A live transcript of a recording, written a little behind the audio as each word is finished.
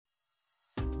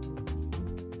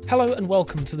Hello and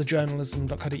welcome to the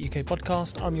journalism.co.uk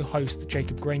podcast. I'm your host,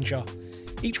 Jacob Granger.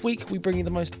 Each week we bring you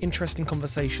the most interesting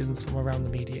conversations from around the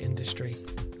media industry.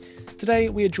 Today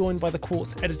we are joined by the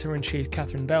Quartz editor-in-chief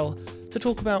Catherine Bell to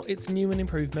talk about its new and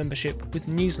improved membership with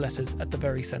newsletters at the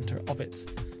very centre of it.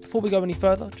 Before we go any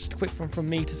further, just a quick one from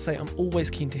me to say I'm always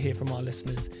keen to hear from our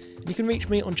listeners. You can reach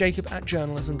me on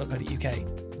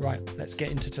jacob@journalism.co.uk. Right, let's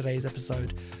get into today's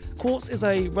episode. Quartz is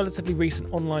a relatively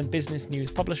recent online business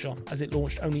news publisher, as it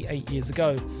launched only 8 years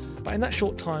ago. But in that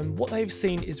short time, what they've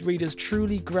seen is readers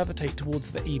truly gravitate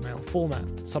towards the email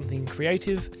format, something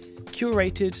creative,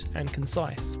 curated and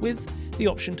concise, with the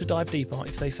option to dive deeper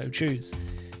if they so choose.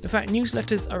 In fact,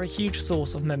 newsletters are a huge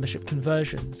source of membership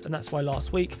conversions, and that's why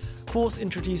last week, Quartz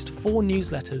introduced 4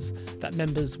 newsletters that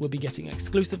members will be getting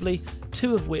exclusively,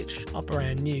 2 of which are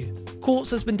brand new.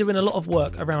 Quartz has been doing a lot of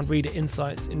work around reader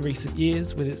insights in recent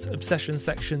years with its obsession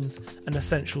sections and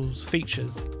essentials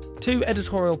features. 2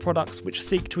 editorial products which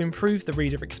seek to improve the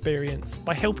reader experience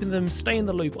by helping them stay in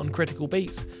the loop on critical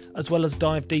beats, as well as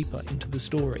dive deeper into the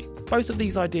story. Both of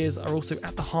these ideas are also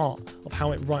at the heart of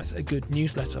how it writes a good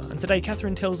newsletter, and today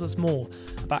Catherine tells us more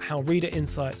about how reader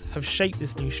insights have shaped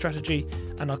this new strategy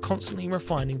and are constantly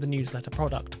refining the newsletter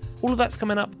product. All of that's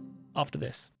coming up after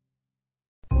this.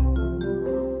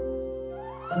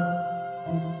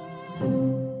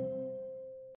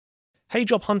 Hey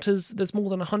job hunters, there's more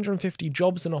than 150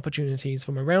 jobs and opportunities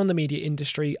from around the media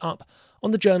industry up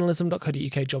on the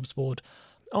journalism.co.uk jobs board.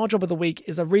 Our job of the week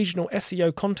is a regional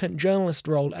SEO content journalist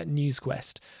role at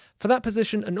NewsQuest. For that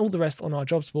position and all the rest on our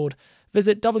jobs board,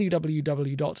 visit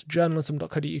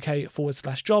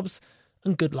www.journalism.co.uk/jobs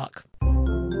and good luck.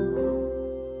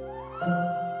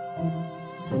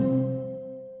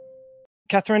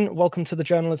 Catherine, welcome to the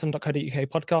journalism.co.uk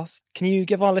podcast. Can you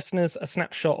give our listeners a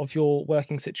snapshot of your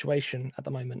working situation at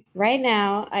the moment? Right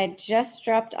now, I just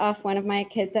dropped off one of my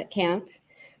kids at camp,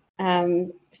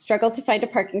 struggled to find a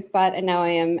parking spot, and now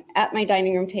I am at my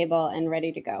dining room table and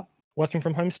ready to go. Working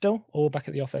from home still or back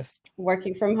at the office?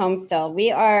 Working from home still.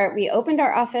 We opened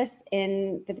our office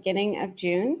in the beginning of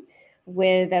June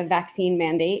with a vaccine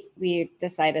mandate. We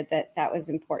decided that was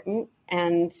important.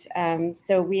 And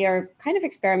so we are kind of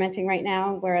experimenting right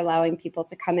now. We're allowing people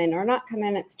to come in or not come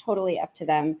in. It's totally up to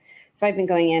them. So I've been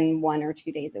going in 1 or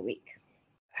 2 days a week.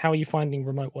 How are you finding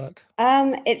remote work?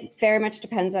 It very much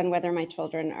depends on whether my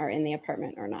children are in the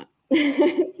apartment or not.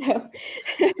 So,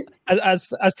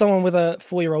 as someone with a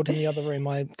 4-year-old in the other room,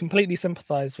 I completely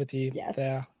sympathise with you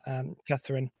there,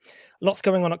 Catherine. Lots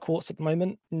going on at Quartz at the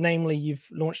moment. Namely, you've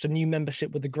launched a new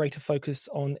membership with a greater focus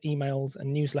on emails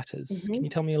and newsletters. Mm-hmm. Can you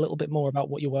tell me a little bit more about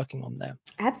what you're working on there?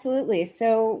 Absolutely.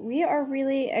 So we are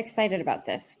really excited about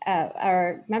this.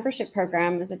 Our membership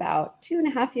program is about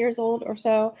 2.5 years old or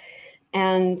so,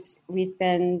 and we've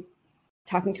been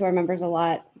talking to our members a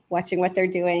lot, watching what they're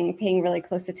doing, paying really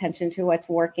close attention to what's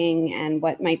working and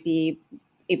what might be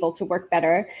able to work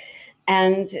better.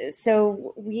 And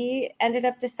so we ended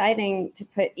up deciding to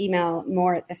put email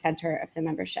more at the center of the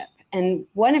membership. And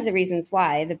one of the reasons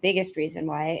why, the biggest reason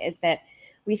why, is that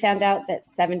we found out that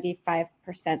 75%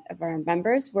 of our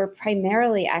members were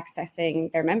primarily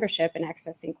accessing their membership and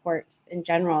accessing Quartz in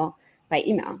general by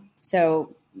email.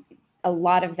 So a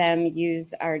lot of them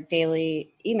use our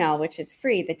daily email, which is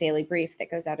free, the daily brief that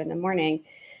goes out in the morning.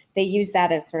 They use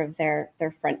that as sort of their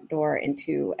front door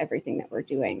into everything that we're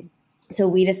doing. So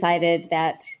we decided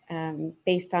that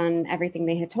based on everything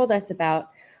they had told us about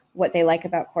what they like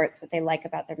about Quartz, what they like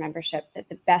about their membership, that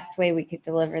the best way we could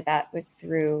deliver that was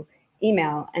through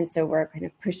email. And so we're kind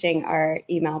of pushing our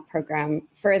email program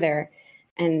further.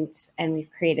 And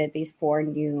we've created these 4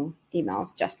 new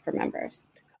emails just for members.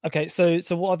 Okay, so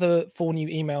what are the 4 new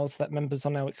emails that members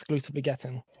are now exclusively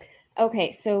getting?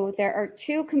 Okay, so there are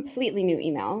 2 completely new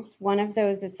emails. One of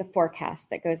those is the forecast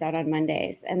that goes out on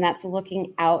Mondays, and that's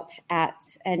looking out at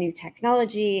a new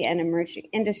technology, an emerging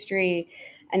industry,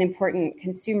 an important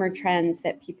consumer trend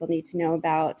that people need to know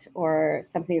about, or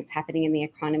something that's happening in the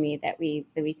economy that we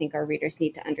think our readers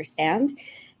need to understand.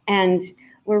 And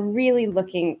we're really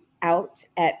looking out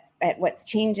at what's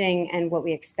changing and what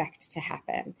we expect to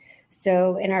happen.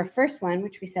 So in our first one,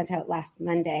 which we sent out last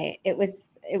Monday, it was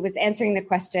answering the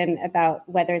question about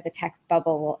whether the tech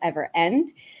bubble will ever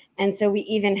end. And so we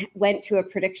even went to a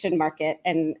prediction market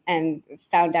and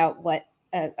found out what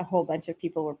a whole bunch of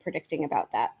people were predicting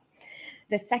about that.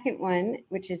 The second one,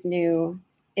 which is new,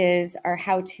 is our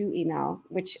how-to email,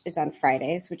 which is on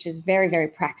Fridays, which is very, very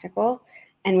practical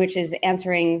and which is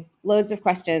answering loads of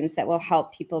questions that will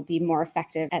help people be more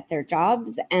effective at their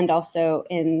jobs and also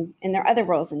in their other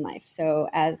roles in life. So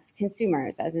as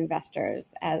consumers, as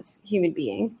investors, as human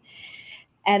beings.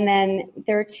 And then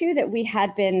there are two that we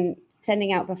had been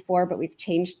sending out before, but we've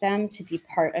changed them to be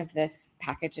part of this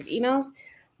package of emails.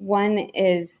 One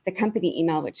is the company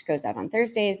email, which goes out on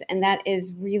Thursdays, and that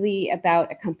is really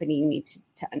about a company you need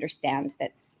to understand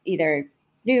that's either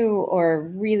new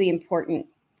or really important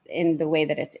in the way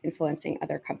that it's influencing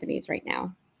other companies right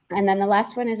now. And then the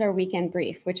last one is our weekend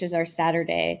brief, which is our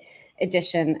Saturday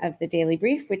edition of the Daily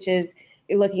Brief, which is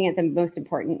looking at the most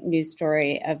important news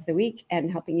story of the week and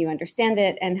helping you understand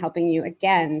it and helping you,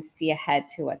 again, see ahead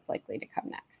to what's likely to come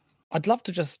next. I'd love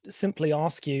to just simply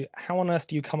ask you, how on earth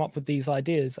do you come up with these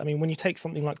ideas? I mean, when you take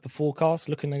something like the forecast,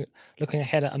 looking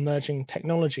ahead at emerging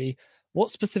technology, what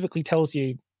specifically tells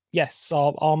you, yes,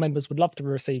 our members would love to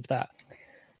receive that?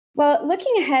 Well,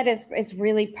 looking ahead is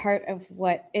really part of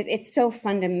what it's so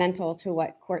fundamental to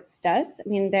what Quartz does. I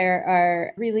mean, there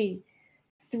are really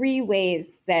three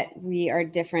ways that we are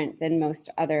different than most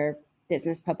other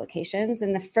business publications.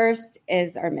 And the first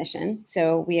is our mission.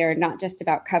 So we are not just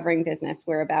about covering business,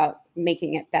 we're about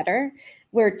making it better.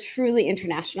 We're truly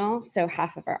international. So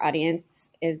half of our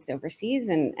audience is overseas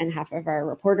and half of our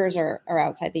reporters are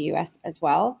outside the US as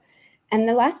well. And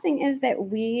the last thing is that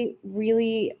we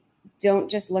really don't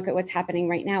just look at what's happening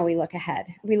right now. We look ahead.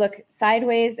 We look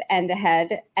sideways and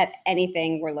ahead at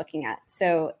anything we're looking at.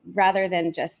 So rather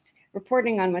than just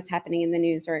reporting on what's happening in the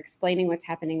news or explaining what's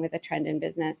happening with a trend in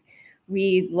business,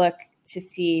 we look to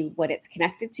see what it's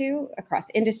connected to across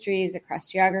industries, across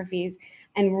geographies,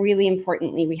 and really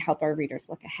importantly, we help our readers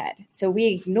look ahead. So we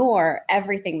ignore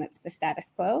everything that's the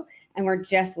status quo, and we're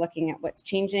just looking at what's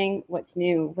changing, what's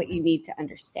new, what you need to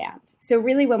understand. So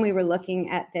really, when we were looking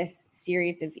at this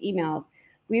series of emails,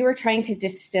 we were trying to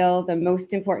distill the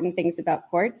most important things about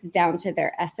Quartz down to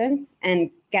their essence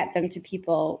and get them to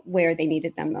people where they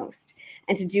needed them most,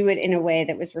 and to do it in a way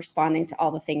that was responding to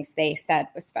all the things they said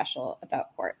was special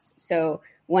about Quartz. So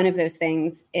one of those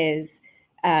things is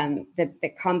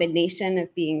the combination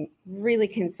of being really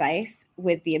concise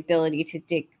with the ability to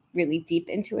dig really deep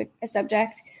into a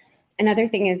subject. Another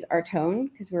thing is our tone,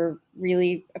 because we're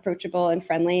really approachable and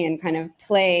friendly and kind of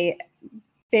play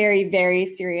very, very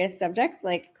serious subjects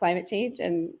like climate change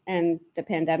and the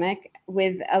pandemic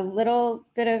with a little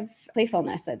bit of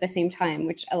playfulness at the same time,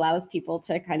 which allows people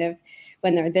to kind of,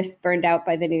 when they're this burned out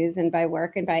by the news and by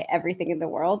work and by everything in the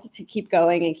world, to keep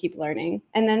going and keep learning.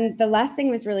 And then the last thing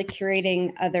was really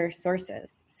curating other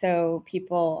sources. So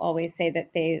people always say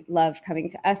that they love coming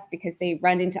to us because they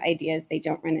run into ideas they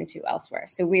don't run into elsewhere.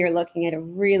 So we are looking at a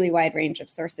really wide range of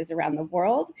sources around the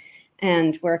world.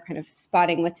 And we're kind of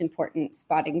spotting what's important,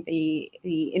 spotting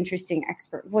the interesting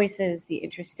expert voices, the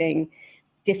interesting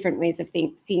different ways of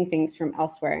seeing things from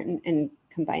elsewhere and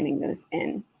combining those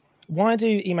in. Why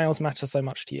do emails matter so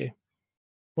much to you?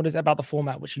 What is it about the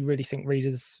format which you really think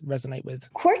readers resonate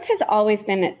with? Quartz has always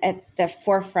been at the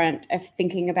forefront of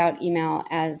thinking about email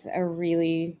as a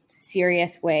really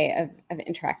serious way of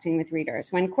interacting with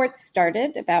readers. When Quartz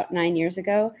started about 9 years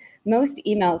ago, most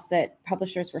emails that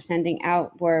publishers were sending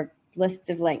out were lists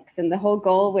of links. And the whole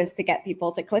goal was to get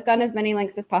people to click on as many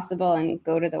links as possible and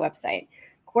go to the website.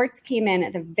 Quartz came in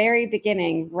at the very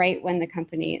beginning, right when the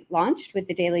company launched with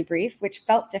the Daily Brief, which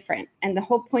felt different. And the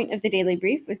whole point of the Daily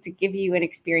Brief was to give you an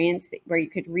experience where you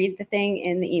could read the thing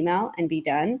in the email and be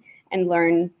done and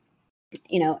learn,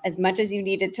 as much as you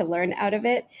needed to learn out of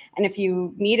it. And if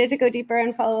you needed to go deeper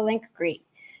and follow a link, great.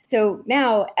 So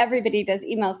now everybody does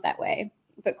emails that way.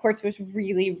 But Quartz was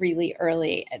really, really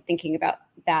early at thinking about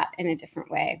that in a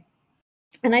different way.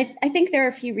 And I think there are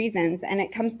a few reasons, and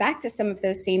it comes back to some of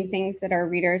those same things that our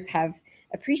readers have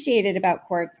appreciated about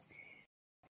Quartz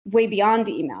way beyond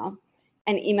email.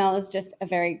 And email is just a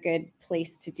very good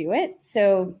place to do it.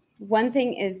 So one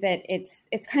thing is that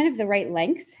it's kind of the right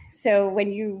length. So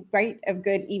when you write a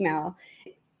good email,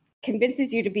 it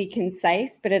convinces you to be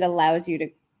concise, but it allows you to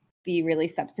be really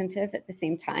substantive at the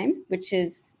same time, which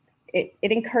is it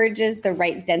encourages the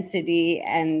right density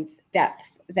and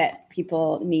depth that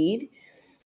people need.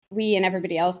 We and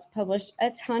everybody else publish a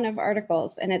ton of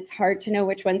articles, and it's hard to know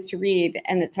which ones to read,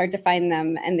 and it's hard to find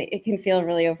them, and it can feel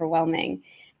really overwhelming.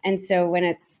 And so when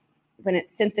it's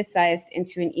synthesized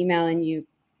into an email and you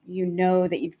know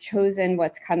that you've chosen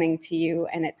what's coming to you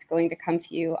and it's going to come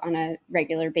to you on a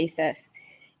regular basis,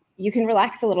 you can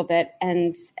relax a little bit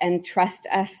and trust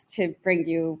us to bring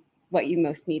you what you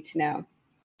most need to know.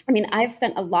 I mean, I've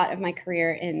spent a lot of my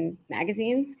career in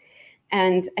magazines,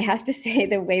 and I have to say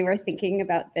the way we're thinking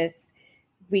about this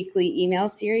weekly email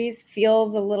series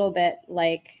feels a little bit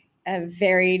like a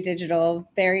very digital,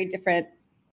 very different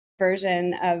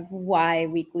version of why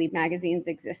weekly magazines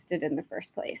existed in the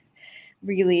first place.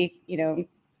 Really,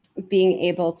 being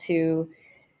able to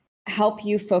help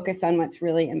you focus on what's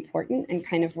really important and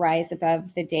kind of rise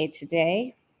above the day to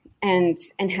day, and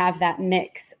have that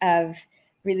mix of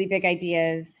really big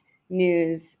ideas,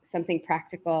 news, something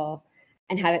practical,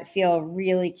 and have it feel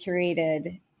really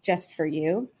curated just for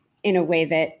you in a way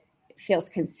that feels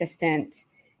consistent,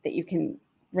 that you can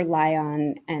rely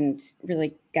on and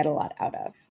really get a lot out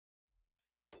of.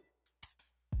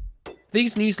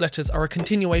 These newsletters are a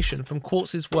continuation from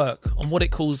Quartz's work on what it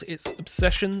calls its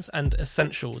obsessions and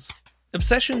essentials.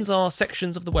 Obsessions are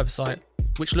sections of the website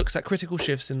which looks at critical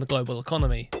shifts in the global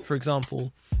economy, for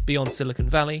example, beyond Silicon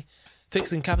Valley,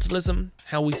 fixing capitalism,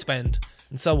 how we spend,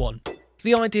 and so on.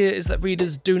 The idea is that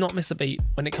readers do not miss a beat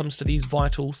when it comes to these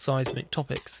vital, seismic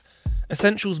topics.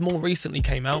 Essentials more recently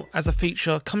came out as a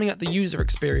feature coming at the user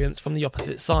experience from the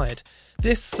opposite side.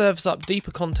 This serves up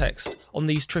deeper context on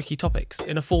these tricky topics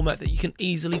in a format that you can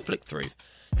easily flick through.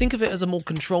 Think of it as a more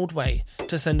controlled way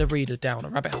to send a reader down a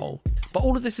rabbit hole. But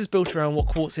all of this is built around what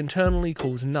Quartz internally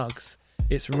calls nugs,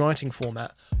 its writing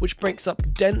format, which breaks up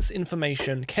dense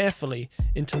information carefully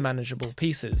into manageable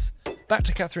pieces. Back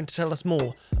to Catherine to tell us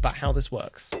more about how this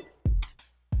works.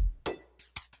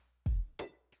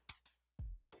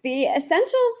 The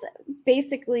essentials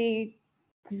basically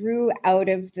grew out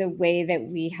of the way that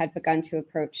we had begun to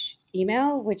approach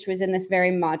email, which was in this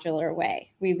very modular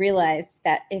way. We realized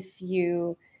that if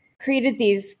you created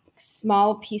these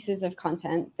small pieces of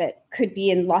content that could be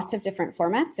in lots of different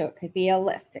formats, so it could be a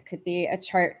list, it could be a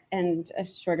chart and a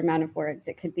short amount of words,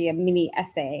 it could be a mini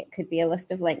essay, it could be a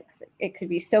list of links, it could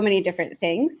be so many different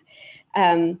things.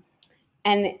 And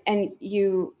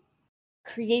you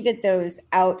created those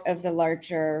out of the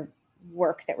larger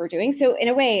work that we're doing. So in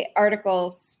a way,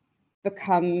 articles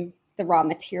become the raw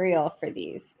material for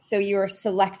these. So you're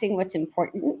selecting what's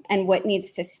important and what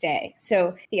needs to stay.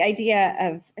 So the idea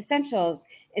of essentials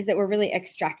is that we're really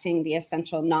extracting the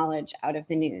essential knowledge out of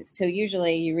the news. So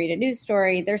usually you read a news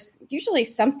story, there's usually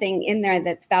something in there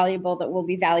that's valuable that will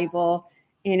be valuable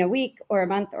in a week or a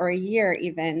month or a year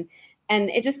even. And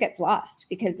it just gets lost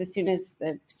because as soon as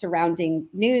the surrounding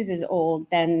news is old,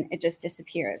 then it just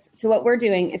disappears. So what we're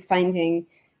doing is finding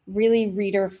really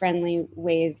reader-friendly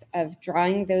ways of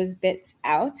drawing those bits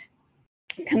out,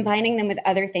 combining them with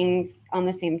other things on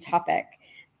the same topic,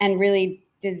 and really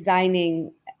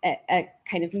designing a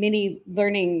kind of mini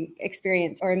learning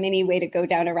experience or a mini way to go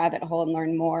down a rabbit hole and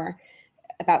learn more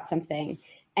about something.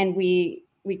 And we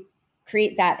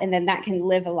create that, and then that can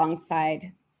live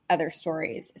alongside other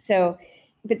stories. So,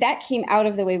 but that came out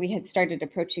of the way we had started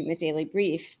approaching the Daily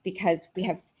Brief, because we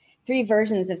have 3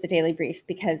 versions of the Daily Brief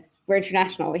because we're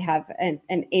international. We have an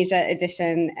Asia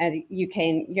edition, a UK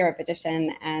and Europe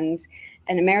edition, and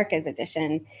an Americas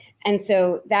edition. And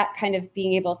so that kind of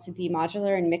being able to be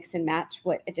modular and mix and match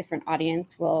what a different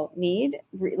audience will need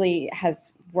really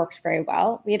has worked very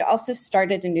well. We had also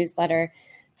started a newsletter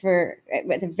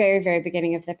at the very, very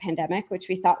beginning of the pandemic, which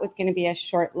we thought was going to be a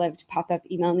short-lived pop-up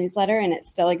email newsletter, and it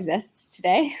still exists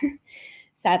today,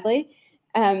 sadly.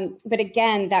 But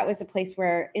again, that was a place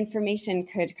where information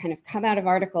could kind of come out of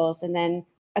articles and then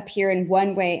appear in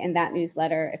one way in that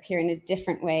newsletter, appear in a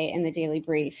different way in the Daily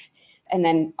Brief, and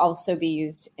then also be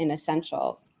used in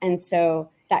essentials. And so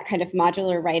that kind of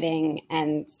modular writing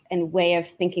and way of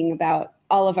thinking about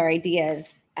all of our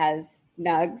ideas as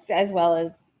nugs, as well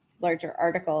as larger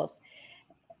articles,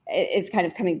 is kind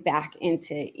of coming back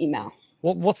into email.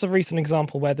 What's a recent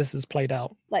example where this has played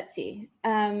out? Let's see.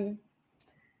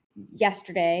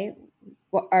 Yesterday,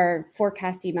 our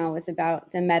forecast email was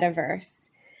about the metaverse,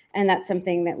 and that's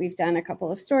something that we've done a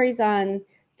couple of stories on.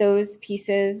 Those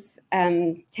pieces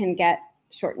can get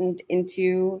shortened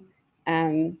into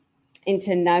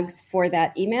nugs for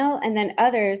that email, and then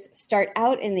others start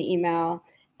out in the email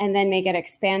and then may get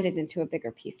expanded into a bigger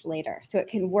piece later. So it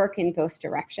can work in both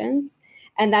directions.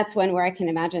 And that's one where I can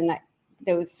imagine that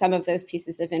some of those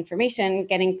pieces of information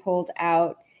getting pulled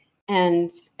out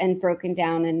and broken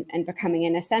down and becoming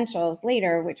in essentials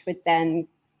later, which would then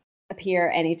appear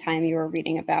anytime you were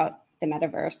reading about the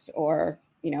metaverse or,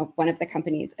 one of the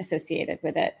companies associated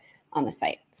with it on the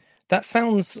site. That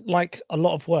sounds like a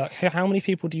lot of work. How many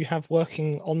people do you have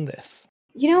working on this?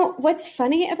 What's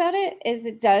funny about it is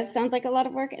it does sound like a lot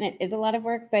of work, and it is a lot of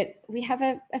work, but we have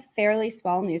a fairly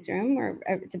small newsroom, or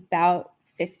it's about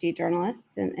 50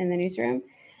 journalists in the newsroom,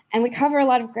 and we cover a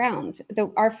lot of ground.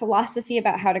 Our philosophy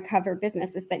about how to cover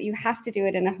business is that you have to do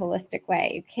it in a holistic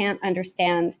way. You can't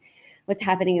understand what's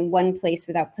happening in one place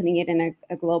without putting it in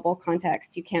a global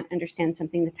context. You can't understand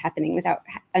something that's happening without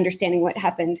understanding what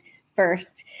happened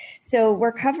first. So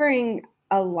we're covering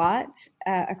a lot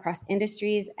across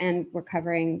industries, and we're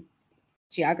covering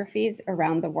geographies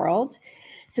around the world.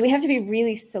 So we have to be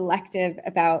really selective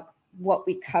about what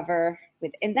we cover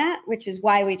within that, which is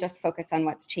why we just focus on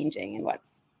what's changing and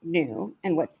what's new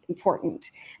and what's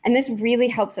important. And this really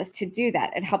helps us to do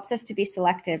that. It helps us to be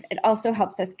selective. It also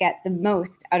helps us get the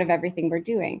most out of everything we're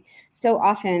doing. So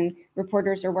often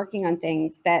reporters are working on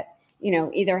things that,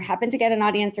 either happen to get an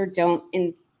audience or don't.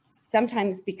 And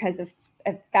sometimes because of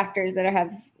factors that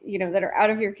that are out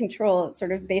of your control, it's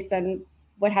sort of based on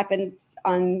what happened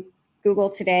on Google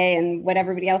today and what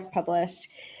everybody else published.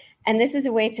 And this is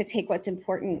a way to take what's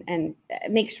important and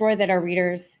make sure that our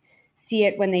readers see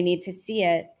it when they need to see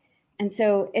it. And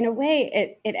so in a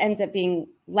way, it ends up being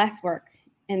less work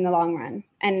in the long run.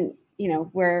 And,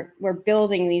 we're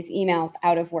building these emails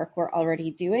out of work we're already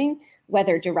doing,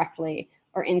 whether directly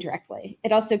or indirectly.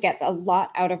 It also gets a lot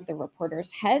out of the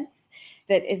reporters' heads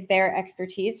that is their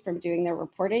expertise from doing their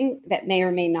reporting that may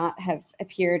or may not have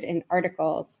appeared in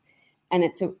articles. And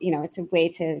it's a way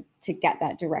to get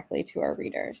that directly to our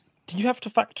readers. Do you have to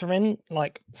factor in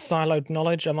like siloed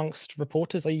knowledge amongst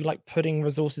reporters? Are you like putting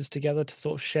resources together to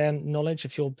sort of share knowledge?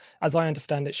 If you're, as I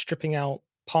understand it, stripping out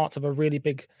parts of a really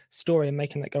big story and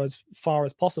making that go as far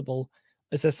as possible,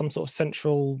 is there some sort of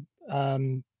central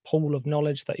pool of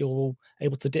knowledge that you're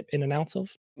able to dip in and out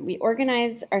of? We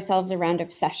organize ourselves around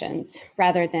obsessions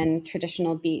rather than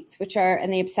traditional beats,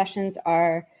 and the obsessions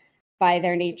are by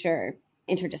their nature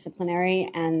interdisciplinary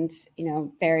and,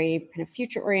 very kind of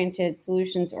future-oriented,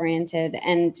 solutions-oriented.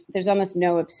 And there's almost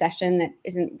no obsession that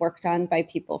isn't worked on by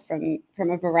people from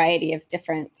a variety of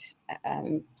different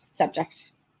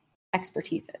subject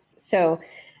expertises. So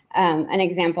an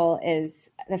example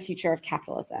is the future of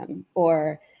capitalism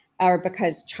or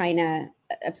because China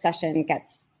obsession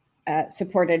gets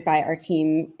supported by our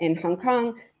team in Hong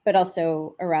Kong, but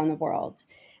also around the world.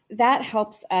 That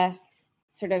helps us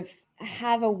sort of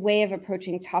have a way of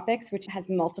approaching topics which has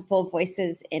multiple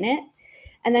voices in it.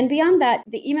 And then beyond that,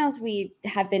 the emails we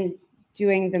have been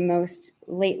doing the most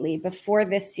lately before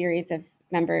this series of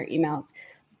member emails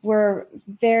were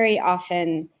very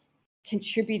often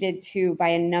contributed to by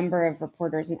a number of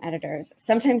reporters and editors,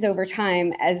 sometimes over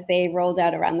time as they rolled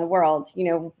out around the world.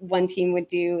 One team would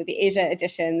do the Asia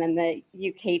edition, then the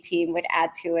UK team would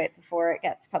add to it before it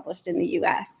gets published in the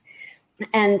US.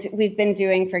 And we've been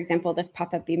doing, for example, this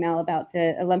pop-up email about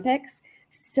the Olympics.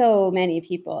 So many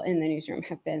people in the newsroom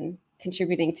have been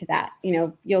contributing to that.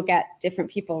 You'll get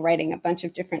different people writing a bunch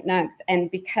of different nugs.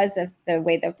 And because of the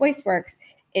way the voice works,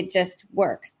 it just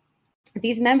works.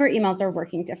 These member emails are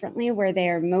working differently where they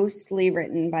are mostly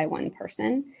written by one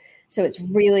person. So it's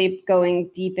really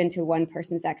going deep into one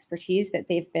person's expertise that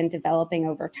they've been developing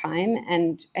over time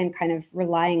and kind of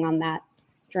relying on that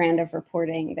strand of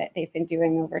reporting that they've been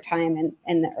doing over time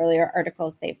and the earlier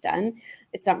articles they've done.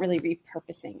 It's not really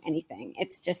repurposing anything.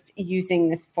 It's just using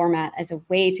this format as a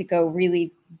way to go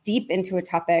really deep into a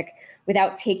topic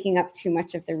without taking up too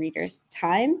much of the reader's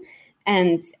time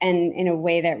and in a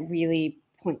way that really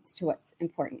points to what's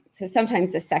important. So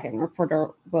sometimes the second reporter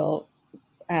will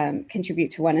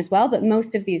contribute to one as well, but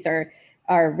most of these are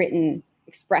written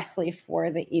expressly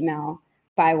for the email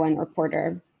by one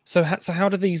reporter. So how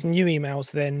do these new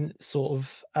emails then sort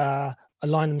of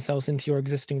align themselves into your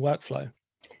existing workflow?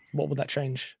 What would that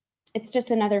change? It's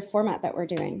just another format that we're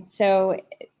doing. So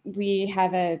we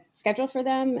have a schedule for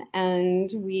them and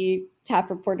we tap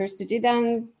reporters to do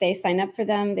them. They sign up for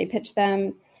them, they pitch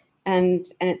them, and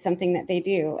it's something that they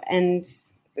do. And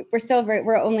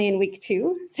we're only in week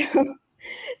 2, so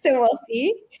we'll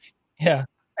see. Yeah.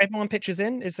 Everyone pitches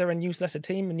in. Is there a newsletter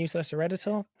team, a newsletter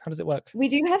editor? How does it work? We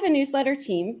do have a newsletter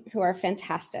team who are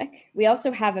fantastic. We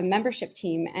also have a membership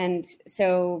team. And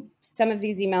so some of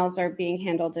these emails are being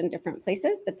handled in different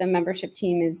places, but the membership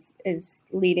team is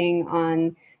leading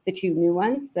on the 2 new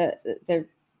ones, the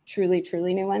truly,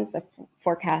 truly new ones, the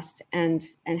forecast and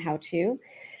how to.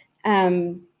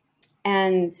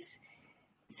 And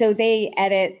so they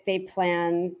edit, they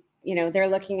plan, they're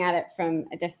looking at it from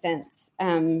a distance.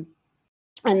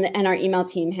 And our email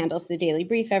team handles the daily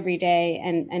brief every day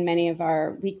and many of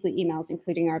our weekly emails,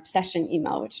 including our obsession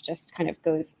email, which just kind of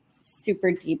goes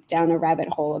super deep down a rabbit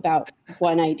hole about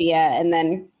one idea and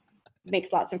then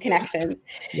makes lots of connections.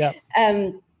 Yeah.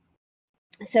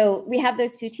 So we have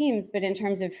those 2 teams, but in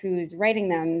terms of who's writing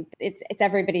them, it's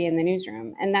everybody in the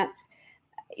newsroom. And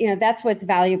that's what's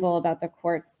valuable about the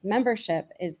Quartz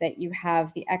membership is that you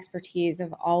have the expertise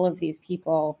of all of these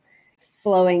people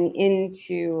flowing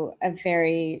into a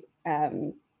very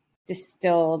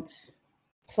distilled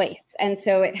place. And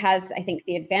so it has, I think,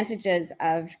 the advantages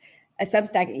of a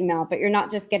Substack email, but you're not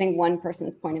just getting one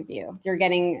person's point of view. You're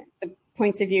getting the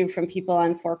points of view from people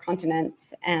on 4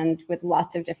 continents and with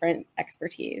lots of different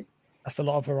expertise. That's a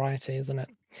lot of variety, isn't it?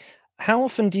 How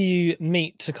often do you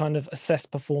meet to kind of assess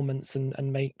performance and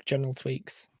make general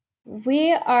tweaks?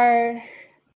 We are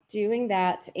doing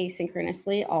that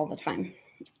asynchronously all the time.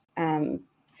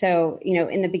 So,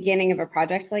 in the beginning of a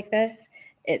project like this,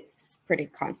 it's pretty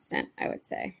constant, I would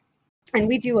say. And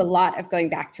we do a lot of going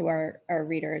back to our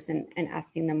readers and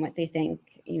asking them what they think,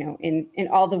 in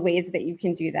all the ways that you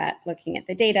can do that, looking at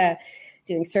the data,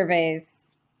 doing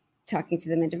surveys, talking to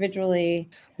them individually.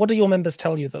 What do your members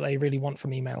tell you that they really want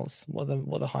from emails? What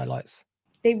are the highlights?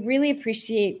 They really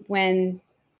appreciate when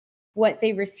what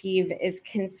they receive is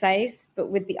concise, but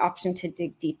with the option to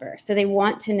dig deeper. So they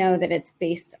want to know that it's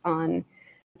based on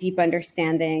deep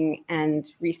understanding and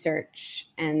research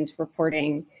and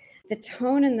reporting. The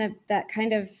tone and that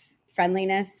kind of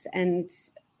friendliness and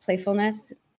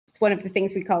playfulness, it's one of the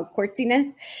things we call quartziness,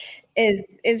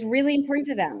 is really important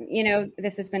to them.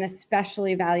 This has been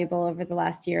especially valuable over the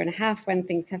last year and a half when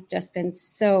things have just been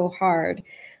so hard.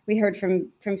 We heard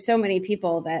from so many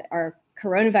people that our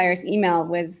coronavirus email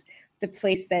was the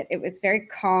place that it was very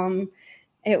calm.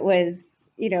 It was,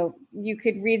 you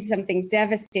could read something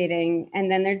devastating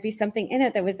and then there'd be something in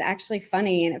it that was actually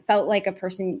funny, and it felt like a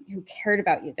person who cared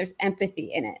about you. There's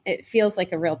empathy in it. It feels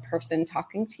like a real person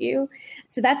talking to you.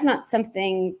 So that's not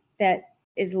something that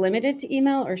is limited to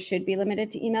email or should be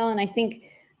limited to email. And I think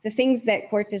the things that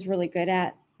Quartz is really good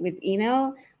at with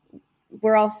email,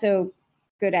 we're also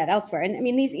good at elsewhere. And I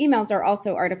mean, these emails are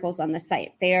also articles on the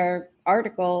site. They are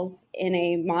articles in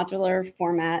a modular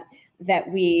format that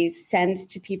we send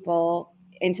to people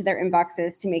into their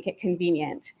inboxes to make it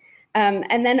convenient.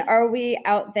 And then are we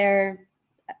out there,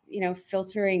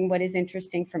 filtering what is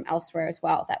interesting from elsewhere as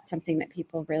well? That's something that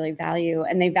people really value.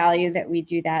 And they value that we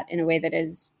do that in a way that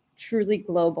is truly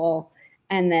global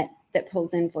and that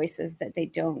pulls in voices that they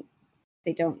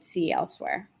don't see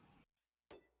elsewhere.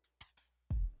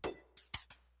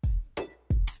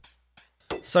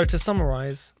 So to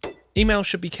summarize, email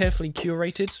should be carefully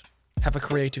curated, have a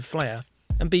creative flair,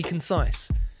 and be concise,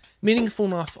 meaningful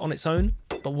enough on its own,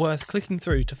 but worth clicking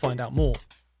through to find out more.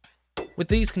 With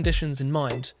these conditions in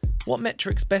mind, what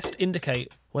metrics best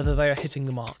indicate whether they are hitting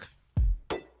the mark?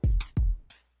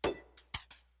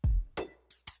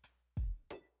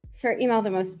 For email, the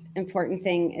most important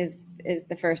thing is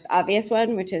the first obvious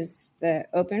one, which is the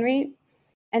open rate.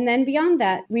 And then beyond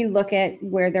that, we look at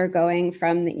where they're going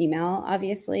from the email,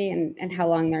 obviously, and how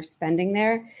long they're spending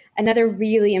there. Another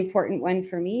really important one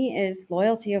for me is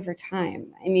loyalty over time.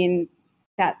 I mean,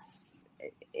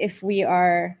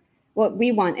 what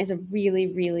we want is a really,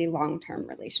 really long-term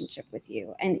relationship with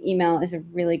you. And email is a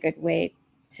really good way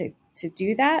to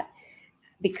do that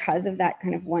because of that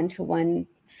kind of one-to-one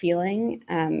feeling,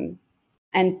 and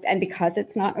because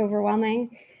it's not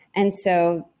overwhelming. And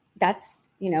so that's,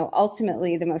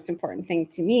 ultimately the most important thing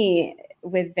to me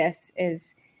with this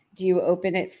is, do you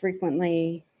open it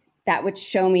frequently? That would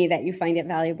show me that you find it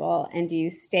valuable. And do you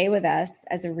stay with us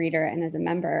as a reader and as a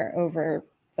member over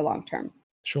the long term?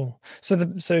 Sure.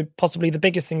 So possibly the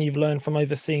biggest thing you've learned from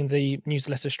overseeing the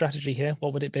newsletter strategy here,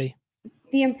 what would it be?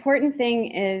 The important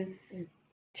thing is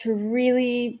to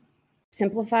really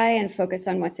simplify and focus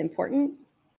on what's important,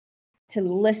 to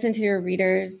listen to your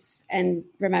readers and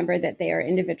remember that they are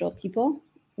individual people,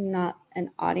 not an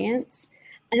audience,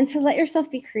 and to let yourself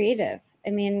be creative. I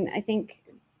mean, I think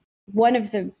one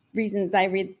of the reasons I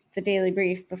read the Daily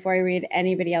Brief before I read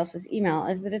anybody else's email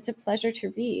is that it's a pleasure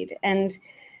to read. And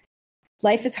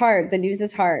life is hard. The news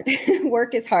is hard.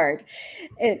 Work is hard.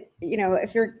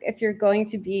 If you're going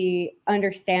to be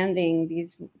understanding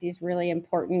these really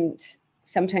important,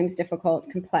 sometimes difficult,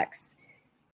 complex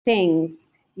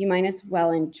things, you might as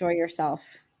well enjoy yourself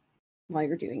while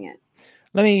you're doing it.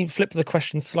 Let me flip the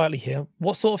question slightly here.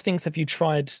 What sort of things have you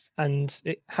tried and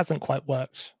it hasn't quite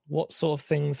worked? What sort of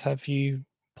things have you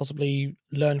possibly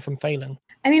learned from failing?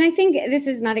 I mean, I think this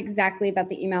is not exactly about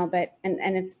the email, but and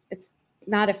it's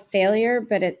not a failure,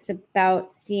 but it's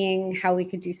about seeing how we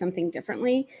could do something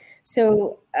differently.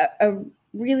 So a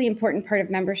really important part of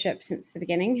membership since the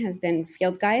beginning has been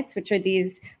field guides, which are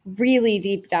these really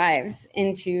deep dives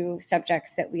into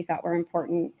subjects that we thought were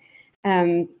important.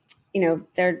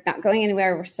 They're not going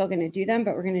anywhere. We're still going to do them,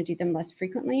 but we're going to do them less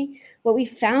frequently. What we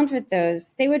found with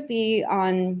those, they would be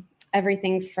on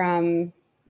everything from,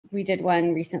 we did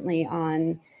one recently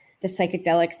on the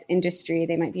psychedelics industry.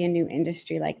 They might be a new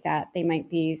industry like that. They might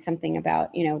be something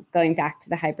about, going back to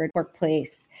the hybrid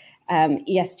workplace,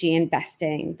 ESG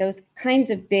investing, those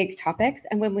kinds of big topics.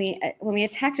 And when we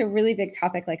attacked a really big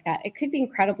topic like that, it could be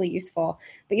incredibly useful,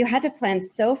 but you had to plan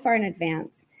so far in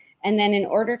advance. And then in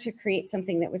order to create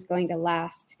something that was going to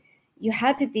last, you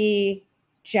had to be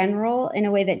general in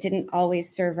a way that didn't always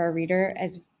serve our reader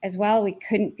as as well. We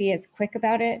couldn't be as quick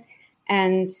about it.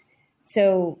 And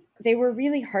so they were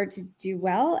really hard to do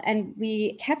well. And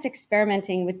we kept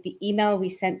experimenting with the email we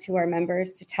sent to our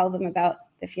members to tell them about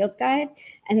the field guide.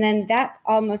 And then that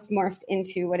almost morphed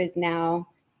into what is now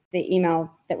the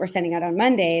email that we're sending out on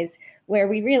Mondays, where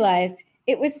we realized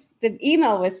the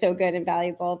email was so good and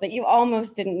valuable that you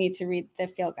almost didn't need to read the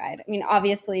field guide. I mean,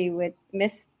 obviously you would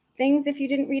miss things if you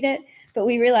didn't read it, but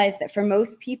we realized that for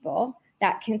most people,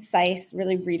 that concise,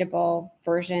 really readable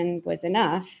version was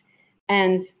enough.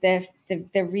 And the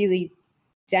really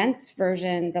dense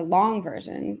version, the long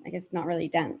version, I guess not really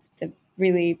dense, the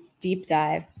really deep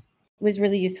dive was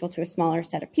really useful to a smaller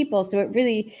set of people. So it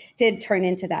really did turn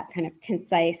into that kind of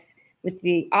concise with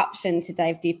the option to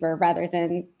dive deeper rather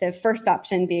than the first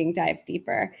option being dive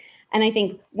deeper. And I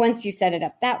think once you set it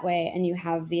up that way and you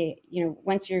have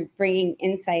once you're bringing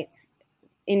insights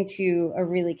into a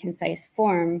really concise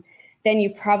form, then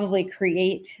you probably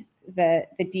create the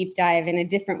deep dive in a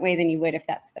different way than you would if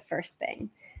that's the first thing.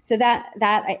 So that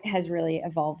has really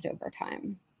evolved over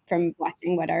time from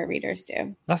watching what our readers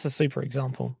do. That's a super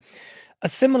example. A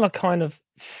similar kind of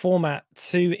format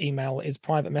to email is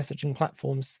private messaging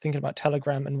platforms, thinking about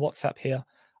Telegram and WhatsApp here.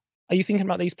 Are you thinking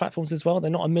about these platforms as well? They're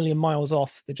not a million miles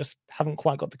off. They just haven't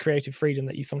quite got the creative freedom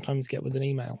that you sometimes get with an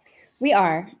email. We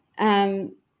are. We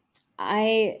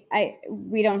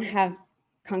don't have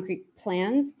concrete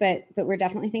plans, but we're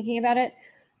definitely thinking about it.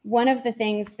 One of the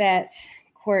things that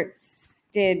Quartz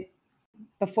did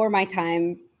before my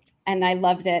time, and I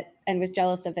loved it and was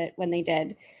jealous of it when they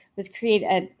did, was create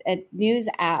a news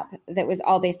app that was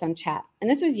all based on chat. And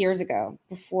this was years ago,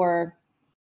 before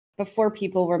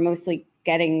people were mostly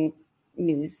getting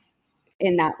news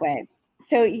in that way.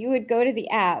 So you would go to the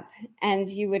app and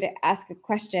you would ask a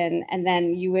question, and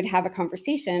then you would have a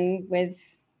conversation with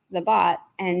the bot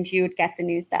and you would get the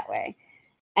news that way.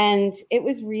 And it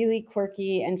was really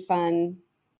quirky and fun.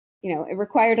 You know, it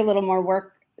required a little more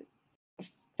work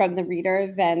from the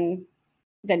reader than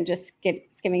just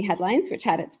skimming headlines, which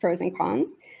had its pros and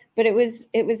cons. But it was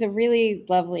a really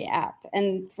lovely app.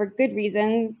 And for good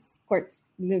reasons,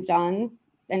 Quartz moved on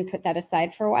and put that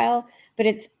aside for a while. But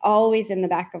it's always in the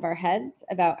back of our heads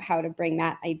about how to bring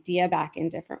that idea back in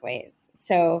different ways.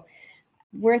 So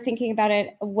we're thinking about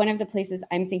it. One of the places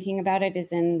I'm thinking about it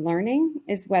is in learning,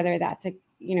 is whether that's a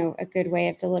good way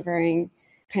of delivering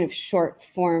kind of short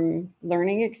form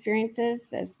learning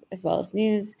experiences as well as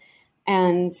news.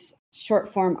 And short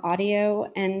form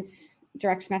audio and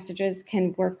direct messages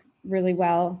can work really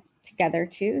well together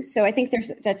too. So I think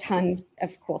there's a ton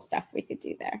of cool stuff we could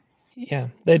do there. Yeah,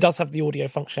 it does have the audio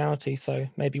functionality, so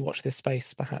maybe watch this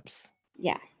space perhaps.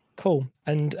 Yeah. Cool.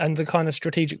 And the kind of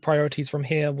strategic priorities from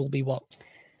here will be what?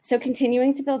 So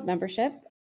continuing to build membership.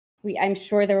 I'm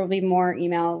sure there will be more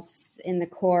emails in the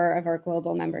core of our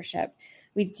global membership.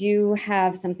 We do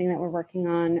have something that we're working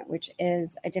on, which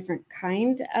is a different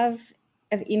kind of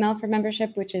email for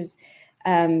membership, which is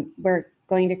we're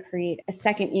going to create a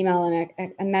second email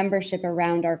and a membership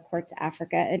around our Quartz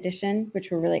Africa edition,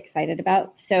 which we're really excited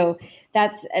about. So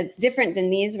it's different than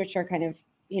these, which are kind of,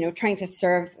 trying to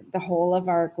serve the whole of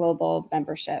our global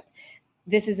membership.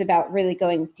 This is about really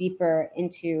going deeper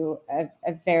into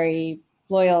a very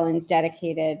loyal and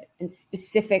dedicated and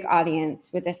specific audience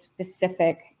with a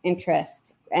specific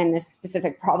interest and a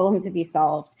specific problem to be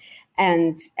solved,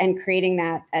 and creating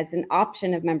that as an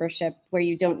option of membership where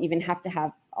you don't even have to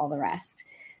have all the rest.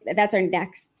 That's our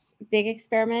next big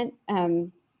experiment.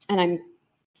 And I'm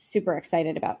super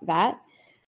excited about that.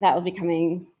 That will be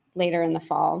coming later in the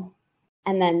fall.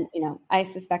 And then, I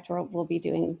suspect we'll be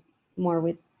doing more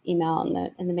with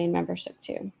email in the main membership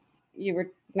too. You were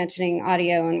mentioning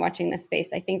audio and watching this space.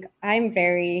 I think I'm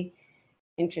very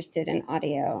interested in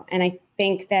audio. And I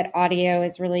think that audio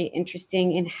is really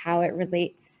interesting in how it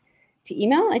relates to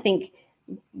email. I think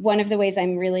one of the ways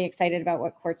I'm really excited about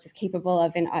what Quartz is capable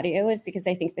of in audio is because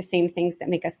I think the same things that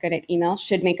make us good at email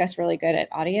should make us really good at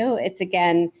audio. It's,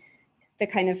 again, the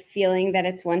kind of feeling that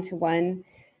it's one-to-one.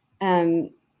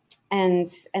 And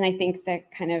I think the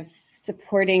kind of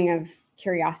supporting of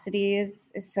curiosity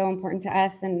is so important to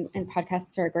us, and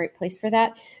podcasts are a great place for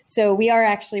that. So we are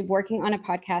actually working on a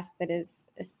podcast that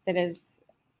is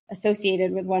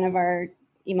associated with one of our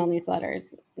email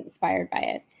newsletters, inspired by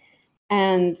it.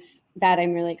 And that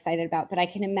I'm really excited about. But I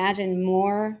can imagine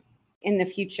more in the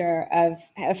future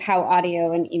of how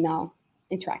audio and email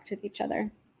interact with each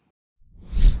other.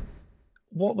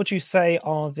 What would you say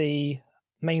are the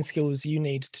main skills you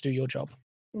need to do your job?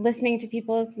 Listening to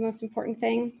people is the most important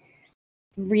thing.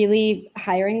 Really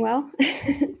hiring well.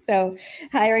 So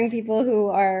hiring people who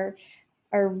are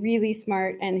really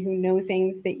smart and who know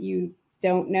things that you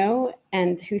don't know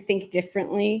and who think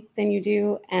differently than you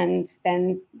do, and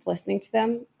then listening to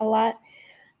them a lot.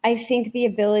 I think the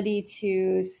ability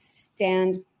to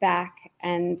stand back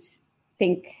and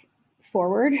think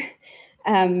forward,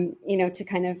 to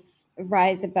kind of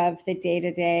rise above the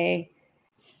day-to-day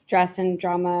stress and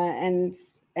drama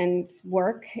and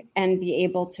work, and be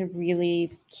able to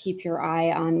really keep your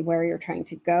eye on where you're trying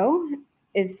to go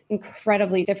is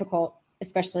incredibly difficult,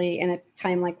 especially in a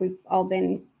time like we've all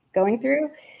been going through,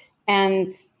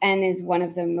 and is one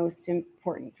of the most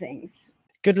important things.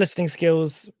 Good listening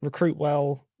skills, recruit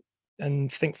well,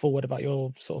 and think forward about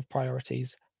your sort of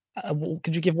priorities.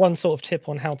 Could you give one sort of tip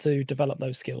on how to develop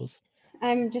those skills?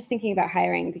 I'm just thinking about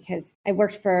hiring because I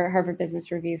worked for Harvard Business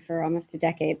Review for almost a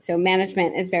decade. So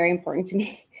management is very important to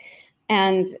me.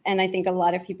 And I think a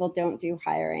lot of people don't do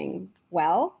hiring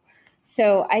well.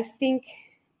 So I think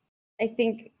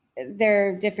there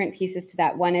are different pieces to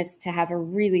that. One is to have a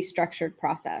really structured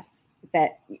process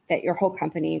that your whole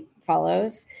company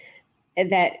follows,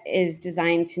 that is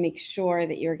designed to make sure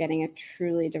that you're getting a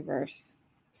truly diverse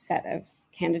set of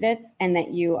candidates, and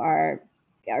that you are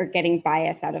getting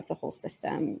bias out of the whole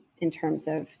system in terms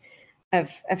of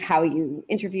how you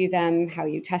interview them, how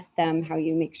you test them, how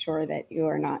you make sure that you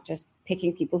are not just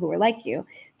picking people who are like you.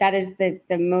 That is the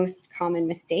most common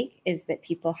mistake, is that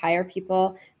people hire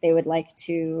people they would like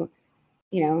to,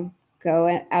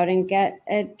 go out and get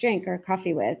a drink or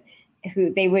coffee with,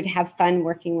 who they would have fun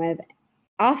working with,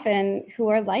 often who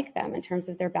are like them in terms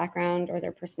of their background or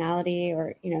their personality,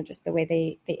 or, just the way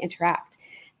they interact.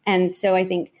 And so I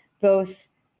think both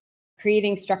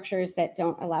creating structures that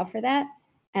don't allow for that,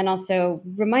 and also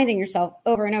reminding yourself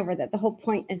over and over that the whole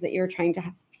point is that you're trying to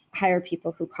hire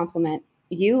people who complement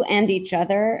you and each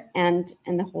other and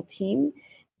the whole team.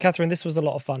 Catherine, this was a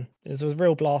lot of fun. It was a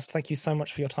real blast. Thank you so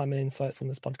much for your time and insights on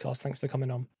this podcast. Thanks for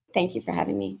coming on. Thank you for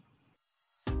having me.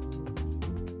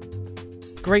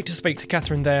 Great to speak to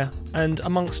Catherine there. And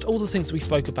amongst all the things we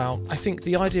spoke about, I think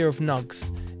the idea of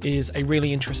nugs is a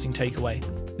really interesting takeaway.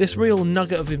 This real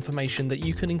nugget of information that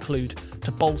you can include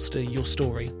to bolster your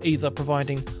story, either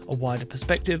providing a wider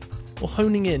perspective or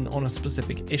honing in on a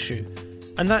specific issue.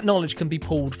 And that knowledge can be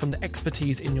pulled from the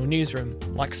expertise in your newsroom,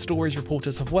 like stories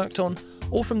reporters have worked on,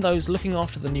 or from those looking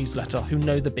after the newsletter who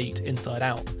know the beat inside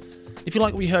out. If you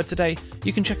like what you heard today,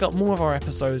 you can check out more of our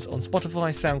episodes on Spotify,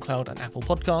 SoundCloud and Apple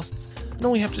Podcasts, and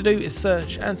all you have to do is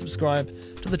search and subscribe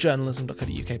to the journalism.co.uk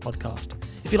podcast.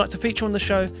 If you'd like to feature on the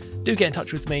show, do get in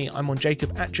touch with me. I'm on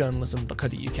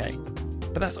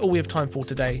jacob@journalism.co.uk. But that's all we have time for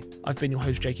today. I've been your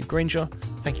host, Jacob Granger.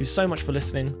 Thank you so much for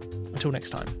listening. Until next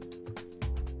time.